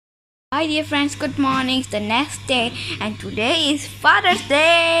Hi dear friends, good morning. It's the next day and today is Father's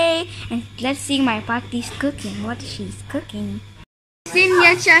Day. And let's see my party's cooking. What she's cooking.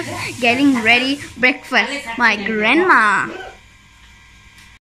 Senior chef getting ready breakfast. My grandma.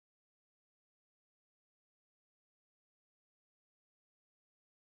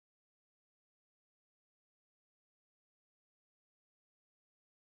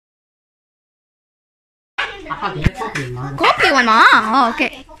 Coffee one ma. Oh,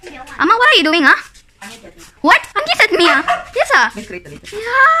 okay. Amma, what are you doing, huh? What? Angkit at me, huh? Yes, sir.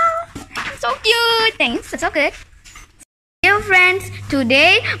 Yeah. So cute. Thanks. That's so good. Dear friends,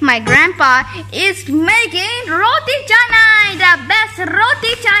 today my grandpa is making roti canai, the best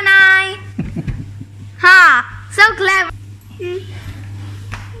roti canai. Ha! So clever.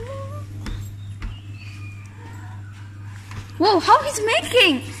 Whoa, how he's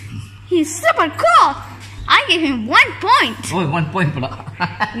making? He's super cool. I give him 1 point. Oh, 1 point pula.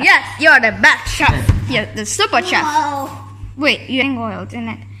 Yes, you're the best chef. You're the super chef. Wait, you ain't oil in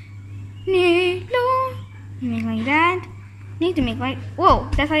it. You make like that. Need to make like, whoa,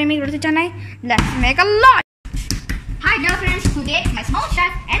 that's how you make roti canai. Let's make a lot. Hi dear friends, today my small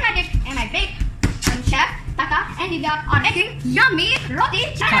chef and my big chef Taka and Divya are making yummy roti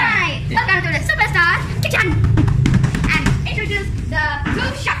canai. Welcome to the superstar kitchen. And introduce the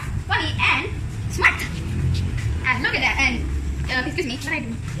two chefs, Funny and Smart. And look at that, and excuse me, what I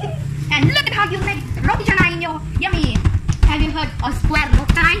do? And look at how you make roti canai in your yummy. Have you heard of square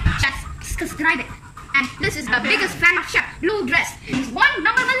roti canai? Just subscribe it. And this is the biggest fan of chef Blue Dress. He's one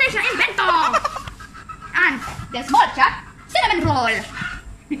number Malaysia in Benta. And the small chef Cinnamon Roll,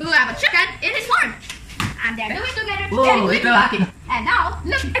 who have a chicken in his horn. And they're doing together. Oh, it's lucky. And now,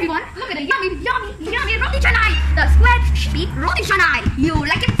 look everyone, look at the yummy roti canai. The square beef roti canai. You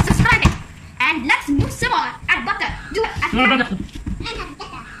like it? Subscribe it. And let's move some more. Add butter. Do it.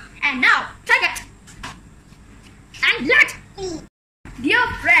 And now, try it. And let. Dear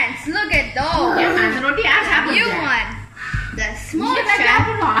friends, look at those. You won. The small chef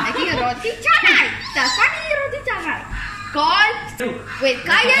making a roti canai. The funny roti canai. Called with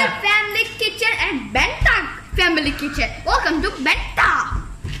Kaya Family Kitchen and Benta Family Kitchen. Welcome to Benta.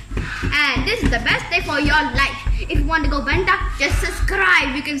 And this is the best day for your life. If you want to go Benta, just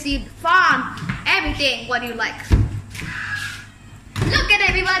subscribe. You can see the farm, everything, what you like. Look at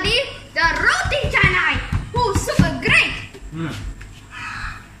everybody. The roti canai. Who's super great.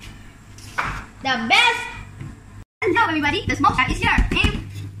 The best. Hello everybody, the small chef is here. Named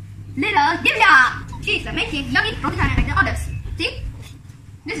Little Divya. She's making yummy roti canai like the others. See?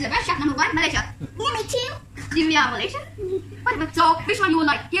 This is the best chef number 1 Malaysia. Me too. Divya Malaysia? What? So which one you would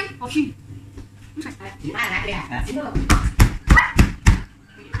like, him or she? Oh,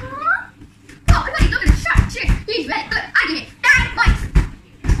 everybody look at the chef. He's very good. I give it 10 points.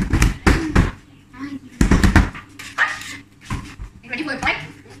 You ready for a point?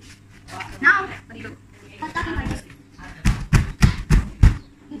 Now, what do you do?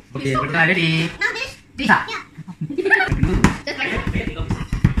 Okay, we're ready. Now this. This. Yeah. Just like that.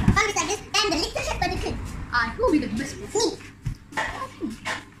 One is like this, and the little chef got the kid. Who will be the best? Me.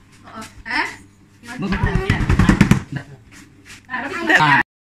 Welcome back,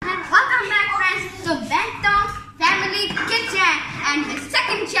 friends, to Benta Family Kitchen and the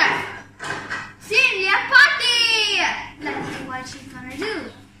second chef, Senior Party. Let's see what she's gonna do.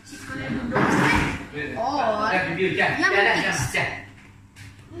 She's gonna do roasted or yummy things.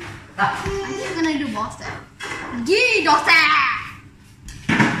 I think she's gonna do roasted. Ghee dosa.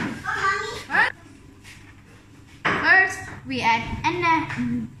 First, we add and then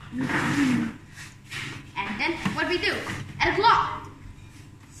what we do? Add a block.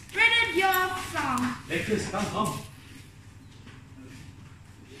 Spread it your song. Come.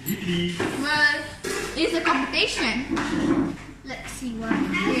 Well, it's a competition. Let's see what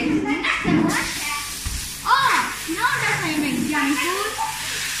is next and what. Oh, now that's how you make yummy food.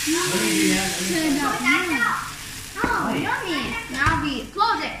 Oh, yummy. Now we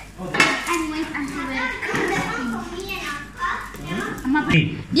close it and wait until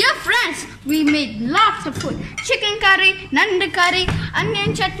Dear friends, we made lots of food. Chicken curry, naan curry,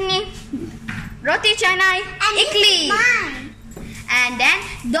 onion chutney, roti canai, idli. And then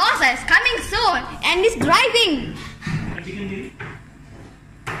dosa is coming soon and is driving.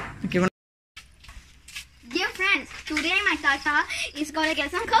 Dear friends, today my tata is gonna get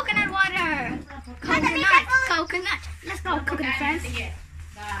some coconut water. Coconut. Let's go, coconut friends.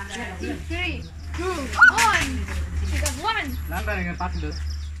 3, 2, 1. She got 1.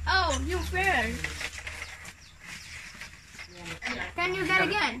 Oh, you failed. Can you get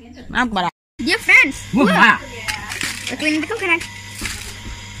again? Dear friends, look. We're cleaning the coconut.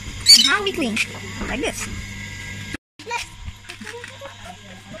 How we clean? Like this.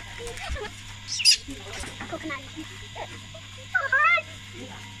 Coconut.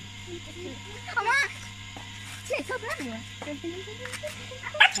 Come on. See, it's so good everywhere.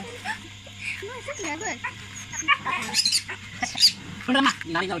 No, it's actually that good.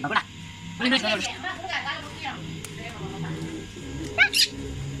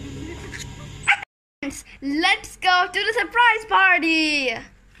 Let's go to the surprise party.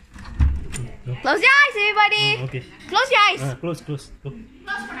 Close your eyes, everybody. Okay. Close your eyes. Close. Go.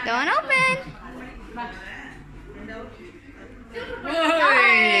 Don't open.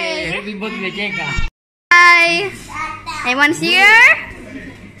 Hey, happy birthday cake. Hi. Everyone's here.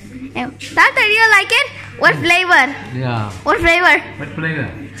 Tata, do you like it? What flavor? Yeah. What flavor? What flavor?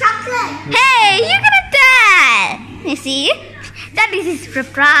 Chocolate. Hey, you gonna tell? You see? That is his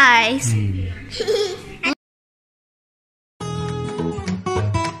surprise.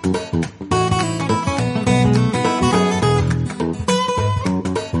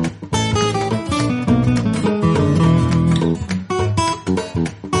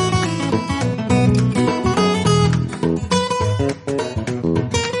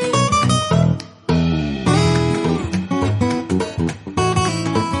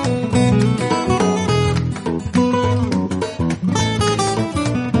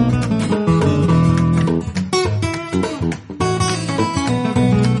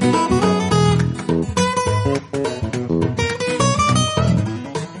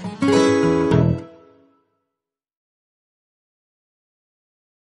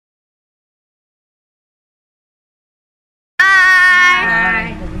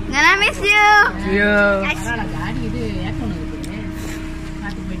 Gonna miss you. See you.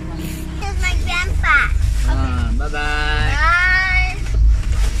 Here's my grandpa. Bye bye.